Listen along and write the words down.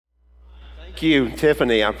Thank you,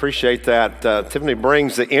 Tiffany. I appreciate that. Tiffany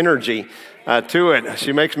brings the energy to it.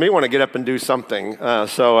 She makes me want to get up and do something.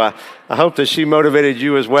 So I hope that she motivated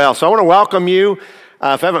you as well. So I want to welcome you. If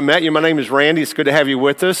I haven't met you, my name is Randy. It's good to have you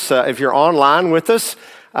with us. If you're online with us,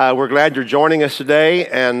 we're glad you're joining us today.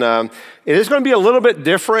 And it is going to be a little bit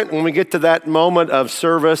different when we get to that moment of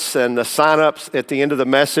service and the sign-ups at the end of the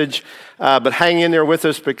message. But hang in there with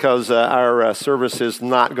us because our service is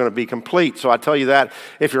not going to be complete. So I tell you that.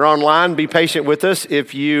 If you're online, be patient with us.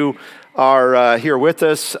 If you are here with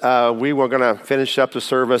us, we were going to finish up the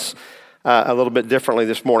service a little bit differently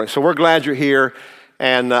this morning. So we're glad you're here.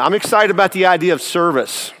 And I'm excited about the idea of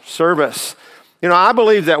service. Service. You know, I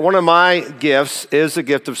believe that one of my gifts is the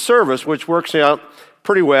gift of service, which works out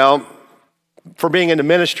pretty well for being in the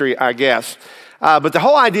ministry, I guess. But the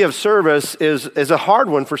whole idea of service is a hard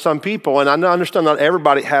one for some people, and I understand not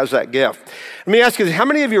everybody has that gift. Let me ask you, how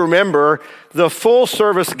many of you remember the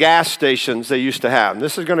full-service gas stations they used to have?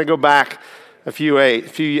 This is going to go back a few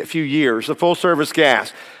years, the full-service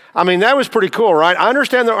gas. I mean, that was pretty cool, right? I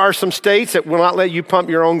understand there are some states that will not let you pump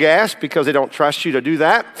your own gas because they don't trust you to do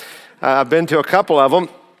that. I've been to a couple of them,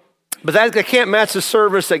 but that can't match the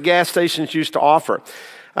service that gas stations used to offer.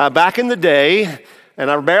 Back in the day, and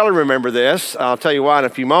I barely remember this, I'll tell you why in a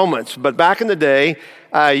few moments, but back in the day,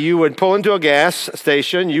 you would pull into a gas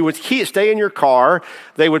station, you would stay in your car,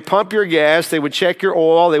 they would pump your gas, they would check your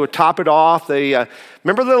oil, they would top it off. Remember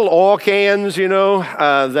the little oil cans,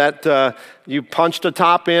 that you punched a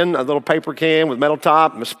top in, a little paper can with metal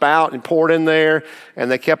top and a spout and poured in there, and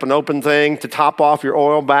they kept an open thing to top off your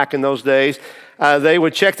oil back in those days. They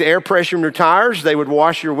would check the air pressure in your tires, they would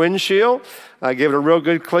wash your windshield, give it a real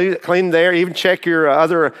good clean there, even check your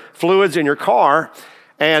other fluids in your car.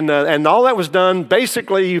 And all that was done,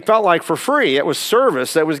 basically, you felt like for free. It was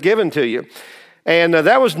service that was given to you. And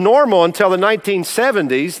that was normal until the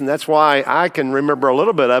 1970s, and that's why I can remember a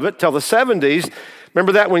little bit of it, till the 70s.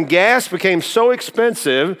 Remember that when gas became so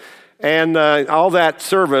expensive and all that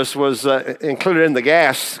service was included in the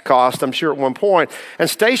gas cost, I'm sure at one point. And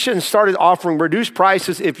stations started offering reduced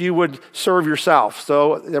prices if you would serve yourself.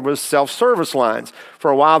 So there was self-service lines. For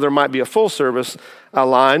a while, there might be a full-service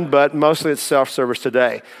line, but mostly it's self-service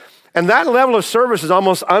today. And that level of service is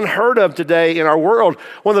almost unheard of today in our world.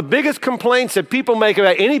 One of the biggest complaints that people make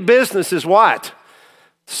about any business is what?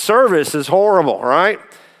 Service is horrible, right?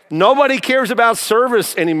 Nobody cares about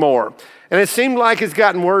service anymore. And it seemed like it's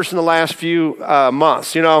gotten worse in the last few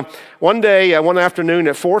months. You know, one day, one afternoon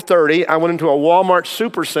at 4:30, I went into a Walmart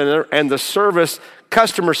supercenter and the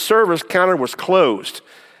customer service counter was closed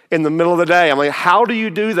in the middle of the day. I'm like, how do you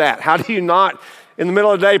do that? How do you not, in the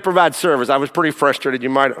middle of the day, provide service? I was pretty frustrated, you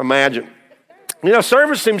might imagine. You know,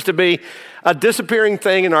 service seems to be a disappearing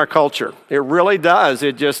thing in our culture. It really does.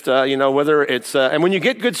 It just, whether it's, and when you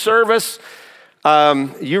get good service,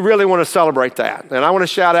 you really want to celebrate that. And I want to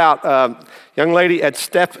shout out a young lady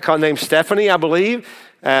named Stephanie, I believe,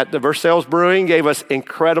 at the Versailles Brewing, gave us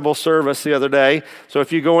incredible service the other day. So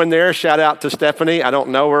if you go in there, shout out to Stephanie. I don't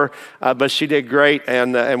know her, but she did great,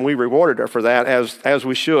 and we rewarded her for that, as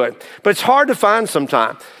we should. But it's hard to find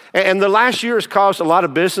sometimes. And the last year has caused a lot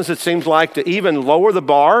of business, it seems like, to even lower the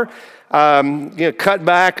bar, cut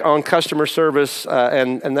back on customer service,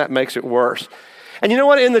 and that makes it worse. And you know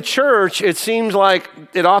what? In the church, it seems like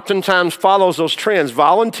it oftentimes follows those trends.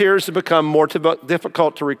 Volunteers have become more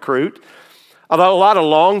difficult to recruit. Although a lot of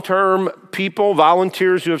long-term people,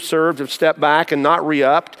 volunteers who have served, have stepped back and not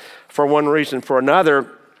re-upped for one reason or for another.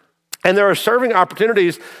 And there are serving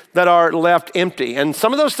opportunities that are left empty. And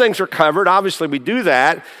some of those things are covered. Obviously, we do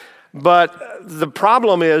that. But the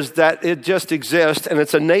problem is that it just exists, and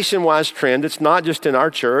it's a nationwide trend. It's not just in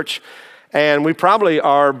our church. And we probably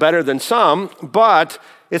are better than some, but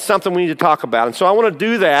it's something we need to talk about. And so I want to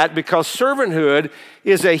do that because servanthood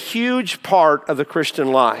is a huge part of the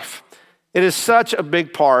Christian life. It is such a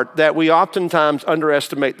big part that we oftentimes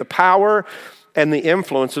underestimate the power and the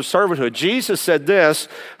influence of servanthood. Jesus said this,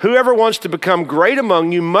 "Whoever wants to become great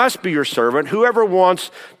among you must be your servant. Whoever wants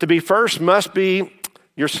to be first must be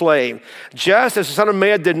your slave. Just as the Son of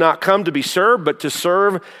Man did not come to be served, but to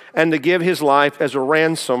serve and to give his life as a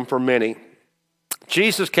ransom for many."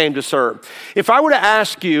 Jesus came to serve. If I were to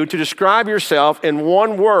ask you to describe yourself in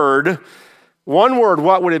one word,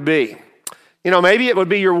 what would it be? You know, maybe it would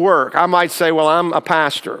be your work. I might say, well, I'm a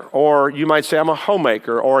pastor. Or you might say, I'm a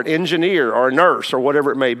homemaker or an engineer or a nurse or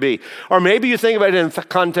whatever it may be. Or maybe you think about it in the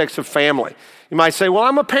context of family. You might say, well,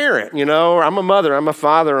 I'm a parent, or I'm a mother, I'm a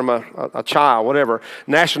father, I'm a child, whatever.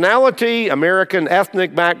 Nationality, American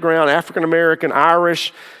ethnic background, African-American,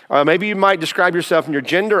 Irish. Maybe you might describe yourself in your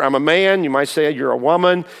gender. I'm a man. You might say you're a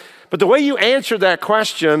woman. But the way you answer that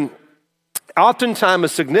question oftentimes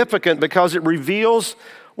is significant because it reveals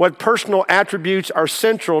what personal attributes are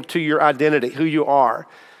central to your identity, who you are.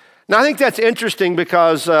 Now, I think that's interesting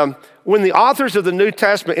because when the authors of the New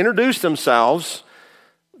Testament introduce themselves,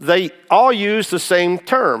 they all use the same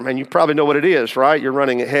term, and you probably know what it is, right? You're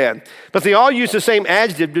running ahead. But they all use the same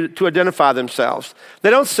adjective to identify themselves. They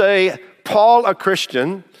don't say, Paul, a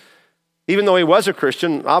Christian, even though he was a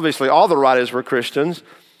Christian. Obviously, all the writers were Christians.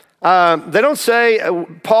 They don't say,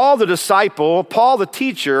 Paul, the disciple, Paul, the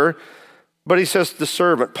teacher, but he says the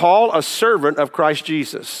servant. Paul, a servant of Christ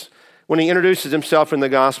Jesus, when he introduces himself in the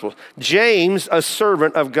Gospels. James, a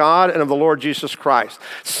servant of God and of the Lord Jesus Christ.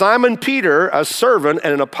 Simon Peter, a servant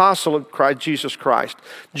and an apostle of Christ, Jesus Christ.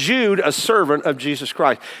 Jude, a servant of Jesus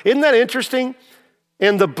Christ. Isn't that interesting?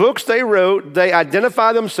 In the books they wrote, they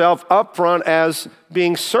identify themselves up front as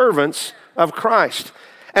being servants of Christ.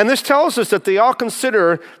 And this tells us that they all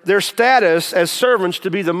consider their status as servants to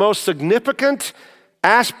be the most significant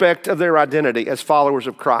aspect of their identity as followers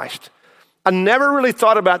of Christ. I never really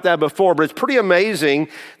thought about that before, but it's pretty amazing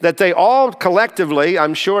that they all collectively,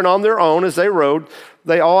 I'm sure, and on their own as they wrote,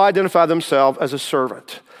 they all identify themselves as a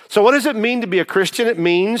servant. So what does it mean to be a Christian? It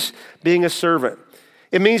means being a servant.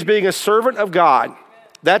 It means being a servant of God.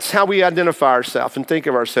 That's how we identify ourselves and think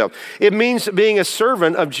of ourselves. It means being a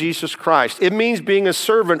servant of Jesus Christ. It means being a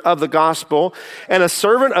servant of the gospel and a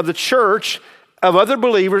servant of the church, of other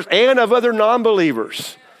believers and of other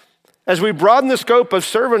non-believers. As we broaden the scope of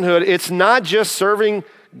servanthood, it's not just serving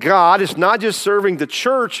God, it's not just serving the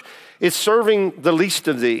church, it's serving the least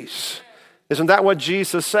of these. Isn't that what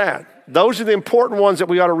Jesus said? Those are the important ones that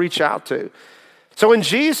we ought to reach out to. So in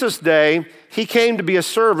Jesus' day, he came to be a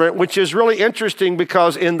servant, which is really interesting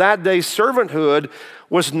because in that day, servanthood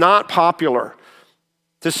was not popular.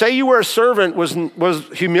 To say you were a servant was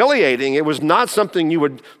humiliating. It was not something you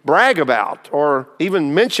would brag about or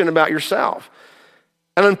even mention about yourself.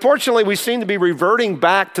 And unfortunately, we seem to be reverting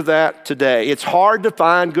back to that today. It's hard to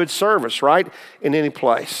find good service, right, in any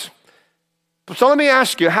place. So let me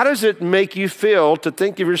ask you, how does it make you feel to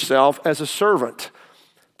think of yourself as a servant?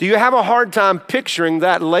 Do you have a hard time picturing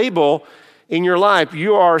that label in your life?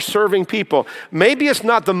 You are serving people. Maybe it's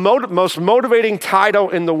not the most motivating title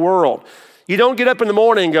in the world. You don't get up in the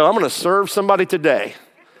morning and go, I'm going to serve somebody today.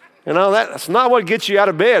 You know, that's not what gets you out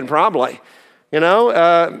of bed, probably. You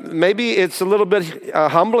know, maybe it's a little bit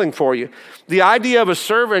humbling for you. The idea of a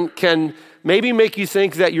servant can maybe make you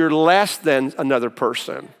think that you're less than another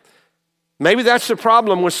person. Maybe that's the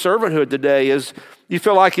problem with servanthood today is you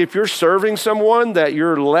feel like if you're serving someone that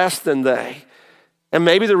you're less than they. And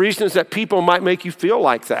maybe the reason is that people might make you feel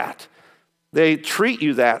like that. They treat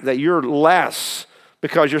you that you're less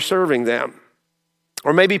because you're serving them.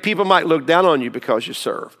 Or maybe people might look down on you because you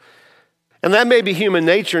serve. And that may be human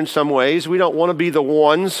nature in some ways. We don't want to be the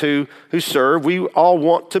ones who serve. We all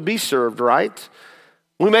want to be served, right?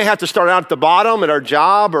 We may have to start out at the bottom at our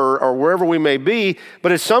job or wherever we may be,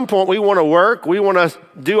 but at some point we want to work. We want to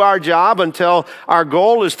do our job until our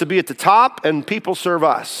goal is to be at the top and people serve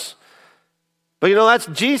us. But you know, that's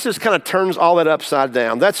Jesus kind of turns all that upside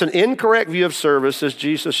down. That's an incorrect view of service as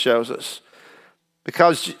Jesus shows us.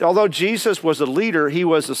 Because although Jesus was a leader, he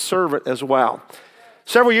was a servant as well.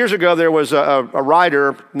 Several years ago, there was a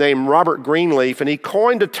writer named Robert Greenleaf, and he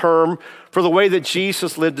coined a term for the way that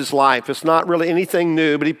Jesus lived his life. It's not really anything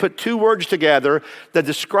new, but he put two words together that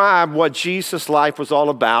describe what Jesus' life was all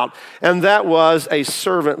about, and that was a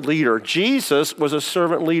servant leader. Jesus was a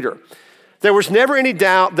servant leader. There was never any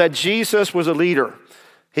doubt that Jesus was a leader.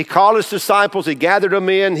 He called his disciples, he gathered them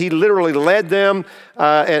in, he literally led them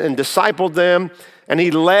and discipled them, and he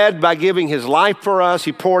led by giving his life for us,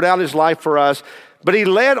 he poured out his life for us. But he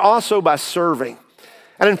led also by serving.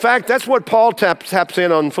 And in fact, that's what Paul taps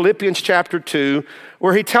in on Philippians chapter 2,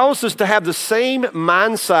 where he tells us to have the same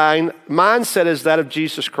mindset as that of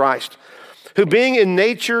Jesus Christ, who being in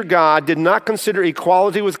nature God did not consider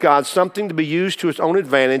equality with God something to be used to his own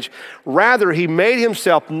advantage. Rather, he made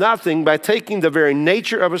himself nothing by taking the very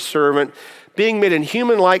nature of a servant, being made in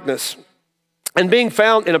human likeness. And being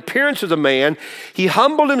found in appearance as a man, he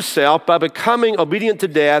humbled himself by becoming obedient to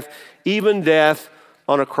death, even death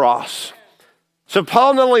on a cross. So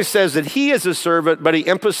Paul not only says that he is a servant, but he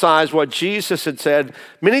emphasized what Jesus had said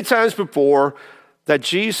many times before, that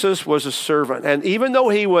Jesus was a servant. And even though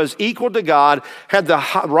he was equal to God, had the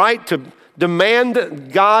right to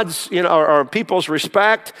demand God's, or people's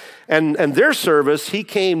respect and their service, he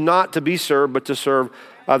came not to be served, but to serve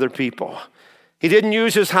other people. He didn't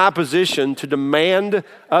use his high position to demand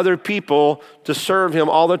other people to serve him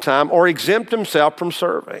all the time or exempt himself from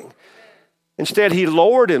serving. Instead, he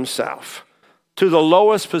lowered himself to the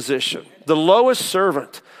lowest position, the lowest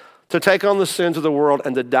servant, to take on the sins of the world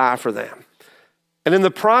and to die for them. And in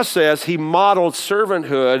the process, he modeled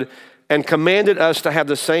servanthood and commanded us to have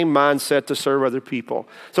the same mindset to serve other people.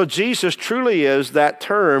 So Jesus truly is that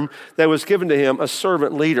term that was given to him, a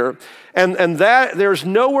servant leader. And that there's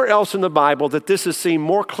nowhere else in the Bible that this is seen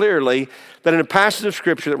more clearly than in a passage of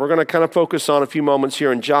Scripture that we're going to kind of focus on a few moments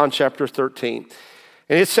here in John chapter 13.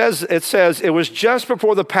 And it says, it was just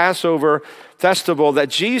before the Passover festival that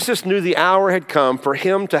Jesus knew the hour had come for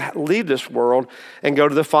him to leave this world and go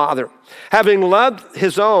to the Father. Having loved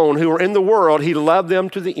his own who were in the world, he loved them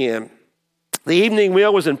to the end. The evening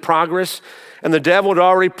meal was in progress, and the devil had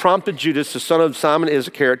already prompted Judas, the son of Simon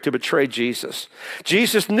Iscariot, to betray Jesus.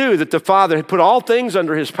 Jesus knew that the Father had put all things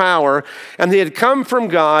under his power, and he had come from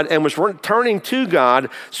God and was returning to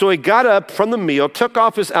God. So he got up from the meal, took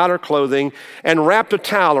off his outer clothing, and wrapped a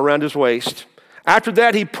towel around his waist. After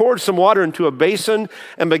that, he poured some water into a basin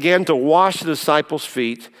and began to wash the disciples'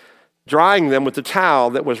 feet, drying them with the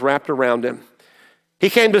towel that was wrapped around him. He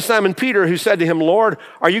came to Simon Peter, who said to him, "Lord,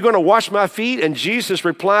 are you going to wash my feet?" And Jesus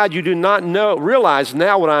replied, "You do not realize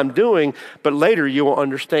now what I'm doing, but later you will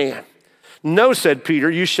understand." "No," said Peter,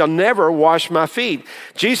 "you shall never wash my feet."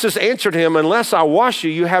 Jesus answered him, "Unless I wash you,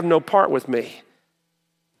 you have no part with me."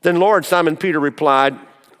 "Then, Lord," Simon Peter replied,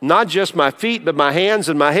 "not just my feet, but my hands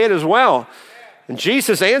and my head as well." And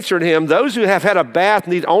Jesus answered him, "Those who have had a bath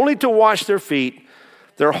need only to wash their feet.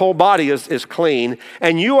 Their whole body is clean,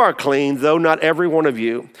 and you are clean, though not every one of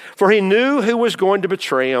you." For he knew who was going to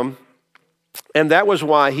betray him, and that was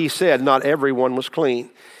why he said not everyone was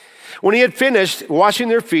clean. When he had finished washing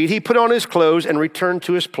their feet, he put on his clothes and returned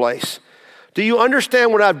to his place. "Do you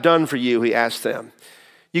understand what I've done for you?" he asked them.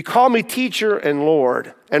 "You call me teacher and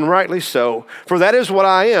Lord, and rightly so, for that is what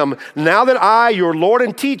I am. Now that I, your Lord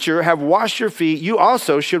and teacher, have washed your feet, you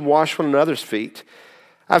also should wash one another's feet.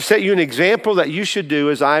 I've set you an example that you should do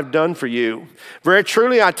as I have done for you. Very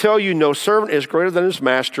truly, I tell you, no servant is greater than his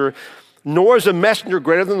master, nor is a messenger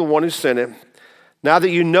greater than the one who sent him. Now that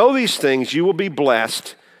you know these things, you will be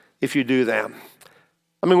blessed if you do them."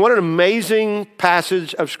 I mean, what an amazing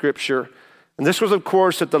passage of Scripture. And this was, of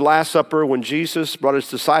course, at the Last Supper when Jesus brought his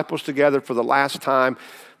disciples together for the last time.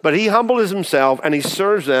 But he humbled himself and he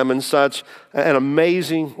serves them in such an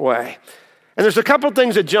amazing way. And there's a couple of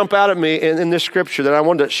things that jump out at me in this scripture that I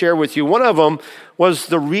wanted to share with you. One of them was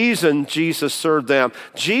the reason Jesus served them.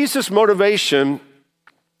 Jesus' motivation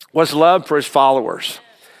was love for his followers.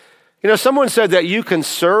 You know, someone said that you can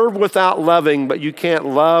serve without loving, but you can't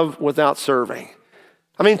love without serving.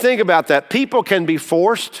 I mean, think about that. People can be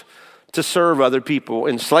forced to serve other people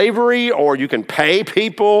in slavery, or you can pay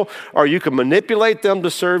people, or you can manipulate them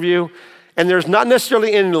to serve you. And there's not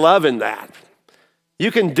necessarily any love in that. You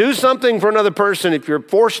can do something for another person if you're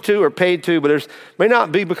forced to or paid to, but it may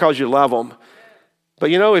not be because you love them. But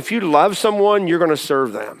you know, if you love someone, you're going to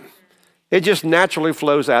serve them. It just naturally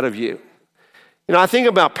flows out of you. You know, I think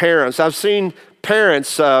about parents. I've seen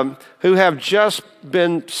parents who have just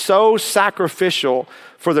been so sacrificial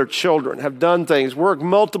for their children, have done things, worked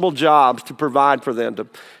multiple jobs to provide for them,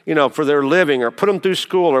 for their living or put them through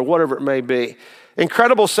school or whatever it may be.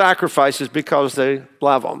 Incredible sacrifices because they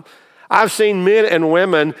love them. I've seen men and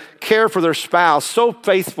women care for their spouse so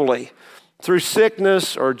faithfully through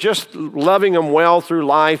sickness or just loving them well through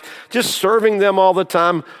life, just serving them all the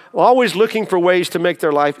time, always looking for ways to make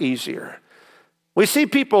their life easier. We see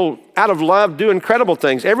people out of love do incredible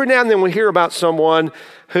things. Every now and then we hear about someone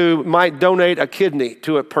who might donate a kidney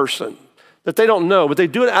to a person that they don't know, but they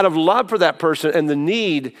do it out of love for that person and the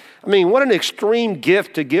need. I mean, what an extreme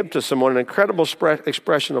gift to give to someone, an incredible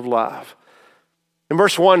expression of love. In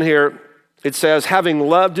verse 1 here, it says, having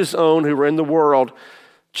loved his own who were in the world,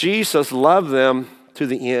 Jesus loved them to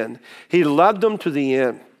the end. He loved them to the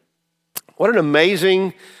end. What an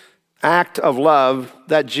amazing act of love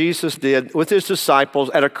that Jesus did with his disciples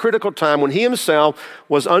at a critical time when he himself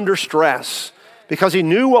was under stress because he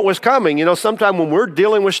knew what was coming. You know, sometimes when we're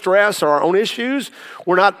dealing with stress or our own issues,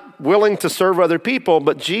 we're not willing to serve other people,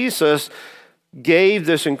 but Jesus gave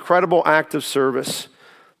this incredible act of service.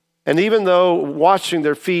 And even though washing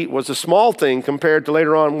their feet was a small thing compared to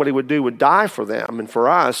later on what he would do, would die for them and for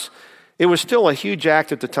us, it was still a huge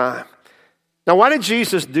act at the time. Now, why did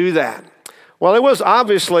Jesus do that? Well, it was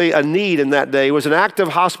obviously a need in that day. It was an act of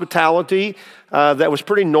hospitality that was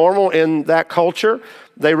pretty normal in that culture.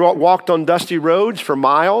 They walked on dusty roads for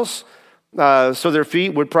miles, so their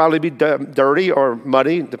feet would probably be dirty or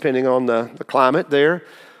muddy, depending on the climate there.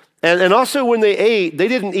 And also when they ate, they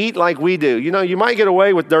didn't eat like we do. You know, you might get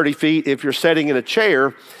away with dirty feet if you're sitting in a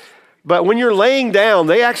chair, but when you're laying down,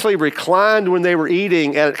 they actually reclined when they were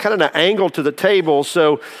eating at kind of an angle to the table.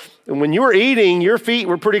 So And when you were eating, your feet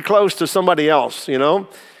were pretty close to somebody else, you know?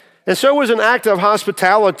 And so it was an act of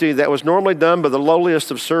hospitality that was normally done by the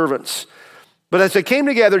lowliest of servants. But as they came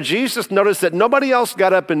together, Jesus noticed that nobody else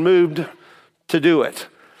got up and moved to do it.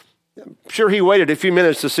 I'm sure he waited a few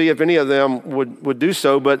minutes to see if any of them would do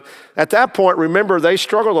so. But at that point, remember, they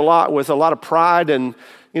struggled a lot with a lot of pride and,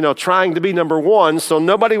 trying to be number one. So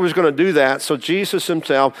nobody was going to do that. So Jesus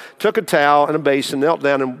himself took a towel and a basin, knelt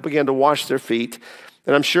down and began to wash their feet.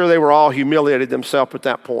 And I'm sure they were all humiliated themselves at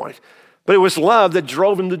that point. But it was love that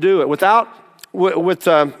drove him to do it.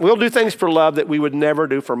 We'll do things for love that we would never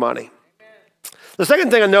do for money. The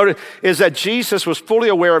second thing I noted is that Jesus was fully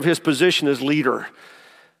aware of his position as leader.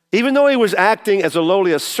 Even though he was acting as a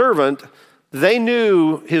lowliest servant, they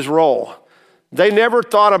knew his role. They never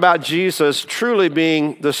thought about Jesus truly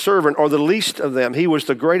being the servant or the least of them. He was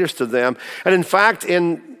the greatest of them. And in fact,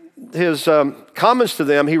 in his comments to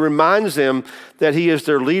them, he reminds them that he is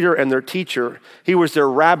their leader and their teacher. He was their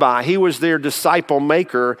rabbi. He was their disciple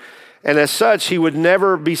maker. And as such, he would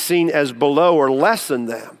never be seen as below or less than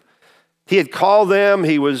them. He had called them,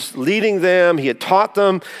 he was leading them, he had taught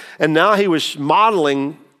them, and now he was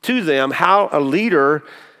modeling to them how a leader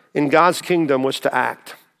in God's kingdom was to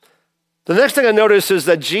act. The next thing I noticed is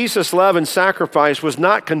that Jesus' love and sacrifice was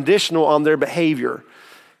not conditional on their behavior.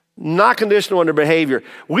 Not conditional on their behavior.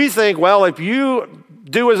 We think, well, if you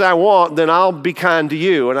do as I want, then I'll be kind to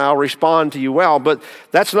you and I'll respond to you well. But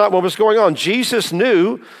that's not what was going on. Jesus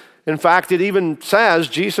knew, in fact, it even says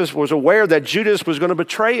Jesus was aware that Judas was going to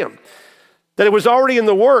betray him. That it was already in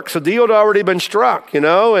the works. A deal had already been struck, and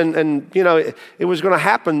it was going to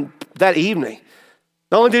happen that evening.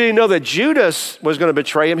 Not only did he know that Judas was going to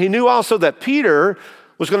betray him, he knew also that Peter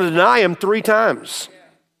was going to deny him 3 times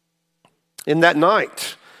in that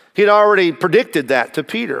night. He'd already predicted that to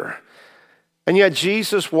Peter. And yet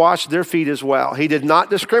Jesus washed their feet as well. He did not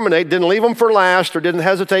discriminate, didn't leave them for last, or didn't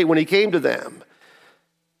hesitate when he came to them.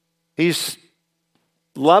 He's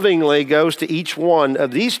lovingly goes to each one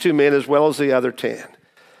of these 2 men as well as the other 10.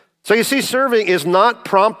 So you see, serving is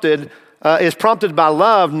prompted by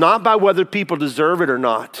love, not by whether people deserve it or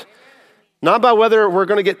not. Not by whether we're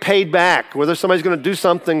going to get paid back, whether somebody's going to do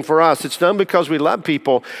something for us. It's done because we love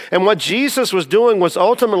people. And what Jesus was doing was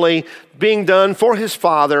ultimately being done for his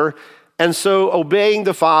Father, and so obeying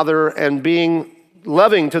the Father and being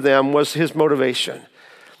loving to them was his motivation.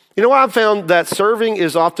 You know what I've found? That serving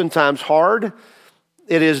is oftentimes hard.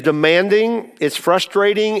 It is demanding, it's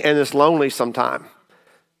frustrating, and it's lonely sometimes.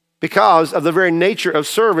 Because of the very nature of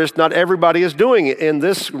service, not everybody is doing it. In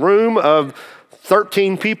this room of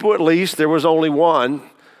 13 people at least, there was only one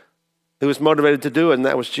who was motivated to do it, and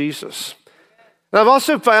that was Jesus. And I've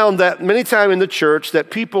also found that many times in the church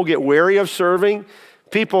that people get wary of serving,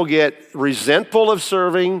 people get resentful of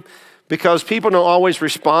serving because people don't always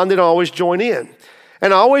respond and always join in.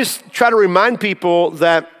 And I always try to remind people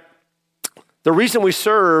that the reason we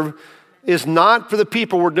serve is not for the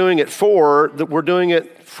people we're doing it for, that we're doing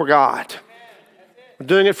it for God. We're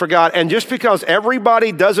doing it for God. And just because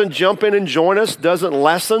everybody doesn't jump in and join us doesn't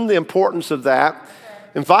lessen the importance of that.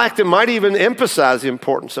 In fact, it might even emphasize the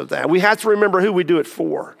importance of that. We have to remember who we do it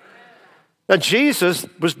for. Now, Jesus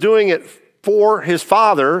was doing it for his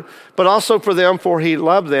Father, but also for them, for he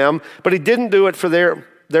loved them, but he didn't do it for their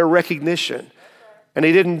recognition. And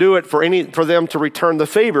he didn't do it for them to return the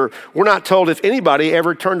favor. We're not told if anybody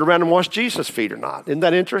ever turned around and washed Jesus' feet or not. Isn't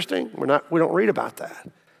that interesting? We don't read about that.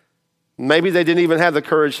 Maybe they didn't even have the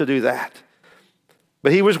courage to do that.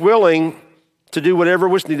 But he was willing to do whatever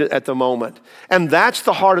was needed at the moment. And that's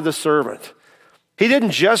the heart of the servant. He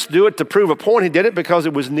didn't just do it to prove a point. He did it because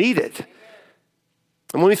it was needed.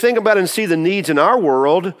 And when we think about and see the needs in our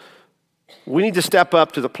world, we need to step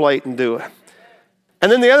up to the plate and do it.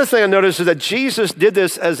 And then the other thing I noticed is that Jesus did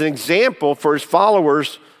this as an example for his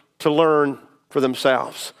followers to learn for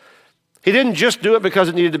themselves. He didn't just do it because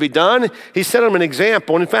it needed to be done. He set them an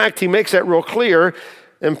example. And in fact, he makes that real clear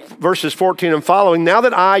in verses 14 and following. Now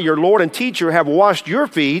that I, your Lord and teacher, have washed your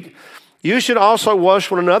feet, you should also wash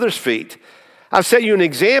one another's feet. I've set you an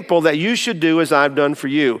example that you should do as I've done for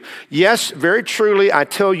you. Yes, very truly, I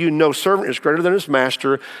tell you, no servant is greater than his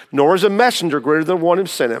master, nor is a messenger greater than one who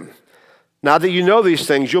sent him. Now that you know these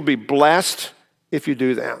things, you'll be blessed if you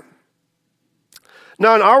do them.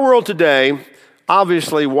 Now, in our world today,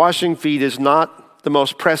 obviously, washing feet is not the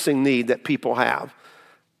most pressing need that people have.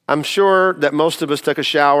 I'm sure that most of us took a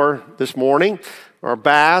shower this morning or a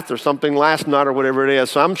bath or something last night or whatever it is.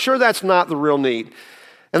 So I'm sure that's not the real need.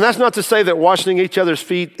 And that's not to say that washing each other's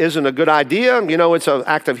feet isn't a good idea. You know, it's an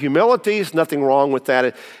act of humility. There's nothing wrong with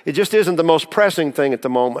that. It just isn't the most pressing thing at the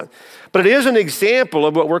moment. But it is an example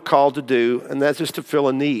of what we're called to do, and that's just to fill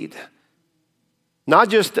a need. Not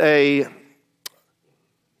just a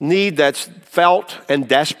need that's felt and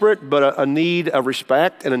desperate, but a need of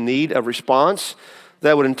respect and a need of response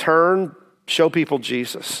that would in turn show people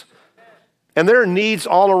Jesus. And there are needs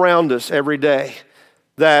all around us every day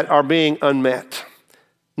that are being unmet.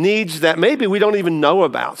 Needs that maybe we don't even know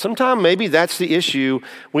about. Sometimes maybe that's the issue.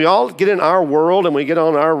 We all get in our world and we get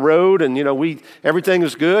on our road and, everything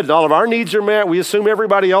is good and all of our needs are met. We assume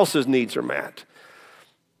everybody else's needs are met.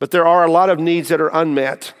 But there are a lot of needs that are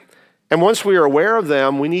unmet. And once we are aware of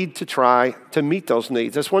them, we need to try to meet those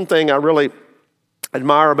needs. That's one thing I really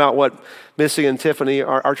admire about what Missy and Tiffany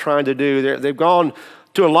are trying to do. They've gone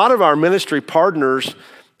to a lot of our ministry partners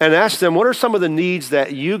and asked them, what are some of the needs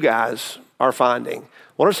that you guys are finding?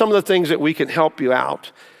 What are some of the things that we can help you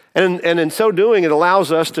out? And in so doing, it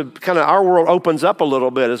allows us to our world opens up a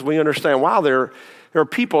little bit as we understand, wow, there are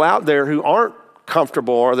people out there who aren't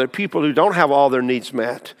comfortable, or there are people who don't have all their needs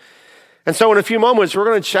met. And so in a few moments, we're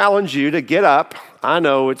going to challenge you to get up. I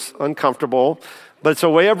know it's uncomfortable, but it's a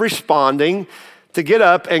way of responding, to get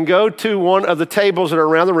up and go to one of the tables that are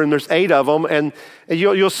around the room. There's 8 of them, and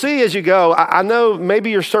you'll see as you go. I know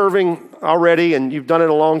maybe you're serving already and you've done it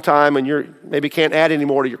a long time and you maybe can't add any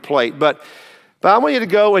more to your plate, but I want you to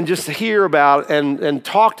go and just hear about and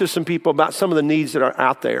talk to some people about some of the needs that are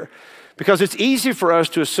out there. Because it's easy for us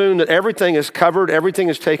to assume that everything is covered, everything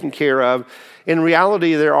is taken care of. In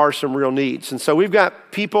reality, there are some real needs. And so we've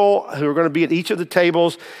got people who are going to be at each of the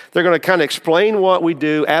tables. They're going to kind of explain what we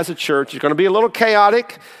do as a church. It's going to be a little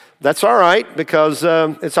chaotic. That's all right, because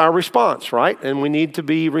it's our response, right? And we need to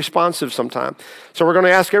be responsive sometime. So we're going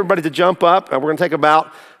to ask everybody to jump up, and we're going to take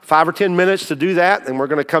about 5 or 10 minutes to do that. And we're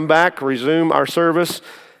going to come back, resume our service,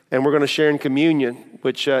 and we're going to share in communion,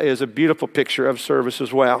 which is a beautiful picture of service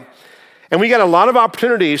as well. And we got a lot of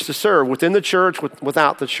opportunities to serve within the church,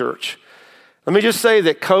 without the church. Let me just say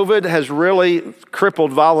that COVID has really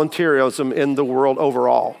crippled volunteerism in the world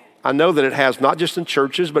overall. I know that it has, not just in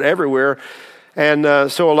churches, but everywhere. And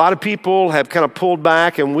so a lot of people have kind of pulled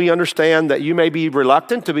back, and we understand that you may be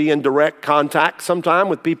reluctant to be in direct contact sometime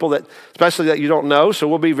with people that, especially that you don't know, so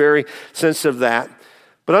we'll be very sensitive of that.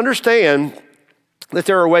 But understand that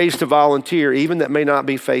there are ways to volunteer, even that may not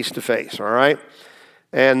be face-to-face, all right?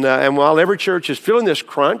 And while every church is feeling this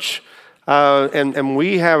crunch, and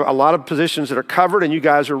we have a lot of positions that are covered, and you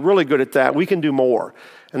guys are really good at that, we can do more.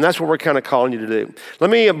 And that's what we're kind of calling you to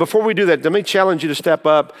do. Before we do that, let me challenge you to step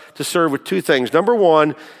up to serve with 2 things. Number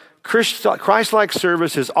 1, Christ-like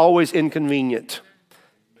service is always inconvenient.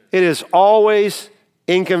 It is always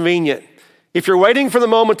inconvenient. If you're waiting for the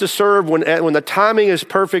moment to serve when the timing is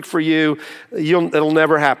perfect for you, it'll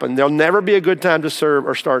never happen. There'll never be a good time to serve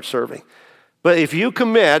or start serving. But if you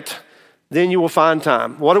commit, then you will find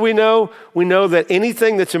time. What do we know? We know that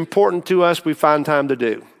anything that's important to us, we find time to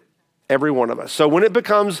do. Every one of us. So when it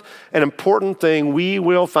becomes an important thing, we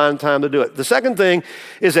will find time to do it. The second thing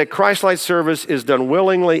is that Christ-like service is done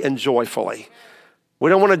willingly and joyfully. We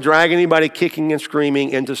don't want to drag anybody kicking and screaming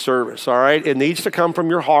into service, all right? It needs to come from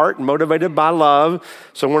your heart, motivated by love.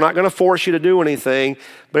 So we're not going to force you to do anything,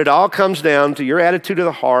 but it all comes down to your attitude of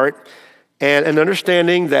the heart. And an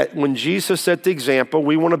understanding that when Jesus set the example,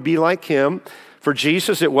 we want to be like him. For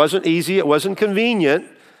Jesus, it wasn't easy, it wasn't convenient,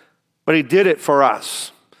 but he did it for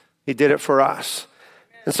us. He did it for us.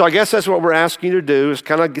 And so I guess that's what we're asking you to do, is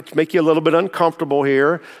kind of make you a little bit uncomfortable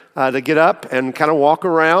here, to get up and kind of walk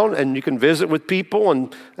around, and you can visit with people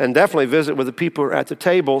and definitely visit with the people who are at the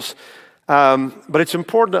tables. But it's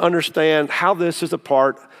important to understand how this is a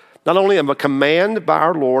part, not only of a command by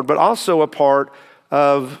our Lord, but also a part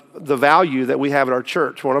of the value that we have at our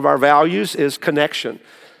church. One of our values is connection,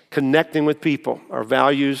 connecting with people. Our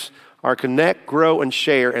values are connect, grow, and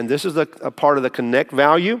share. And this is a part of the connect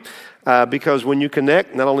value, because when you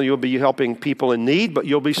connect, not only you'll be helping people in need, but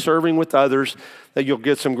you'll be serving with others that you'll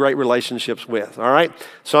get some great relationships with. All right?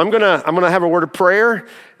 So I'm gonna have a word of prayer,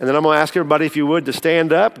 and then I'm gonna ask everybody, if you would, to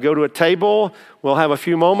stand up, go to a table. We'll have a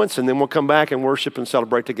few moments, and then we'll come back and worship and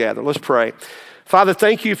celebrate together. Let's pray. Father,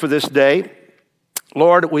 thank you for this day.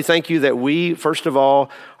 Lord, we thank you that we, first of all,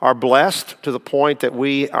 are blessed to the point that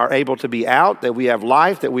we are able to be out, that we have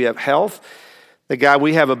life, that we have health, that God,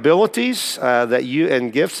 we have abilities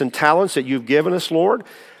and gifts and talents that you've given us, Lord.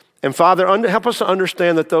 And Father, help us to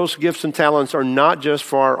understand that those gifts and talents are not just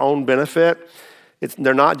for our own benefit.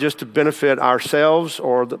 They're not just to benefit ourselves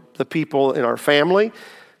or the people in our family,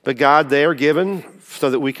 but God, they are given so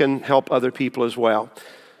that we can help other people as well.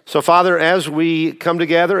 So, Father, as we come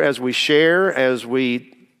together, as we share, as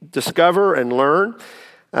we discover and learn,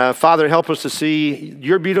 Father, help us to see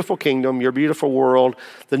your beautiful kingdom, your beautiful world,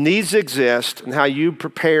 the needs that exist, and how you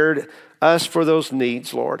prepared us for those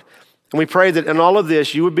needs, Lord. And we pray that in all of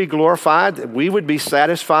this, you would be glorified, that we would be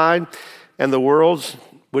satisfied, and the world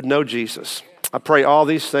would know Jesus. I pray all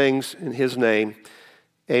these things in his name.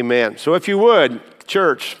 Amen. So if you would,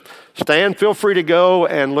 church, stand, feel free to go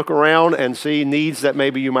and look around and see needs that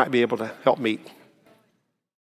maybe you might be able to help meet.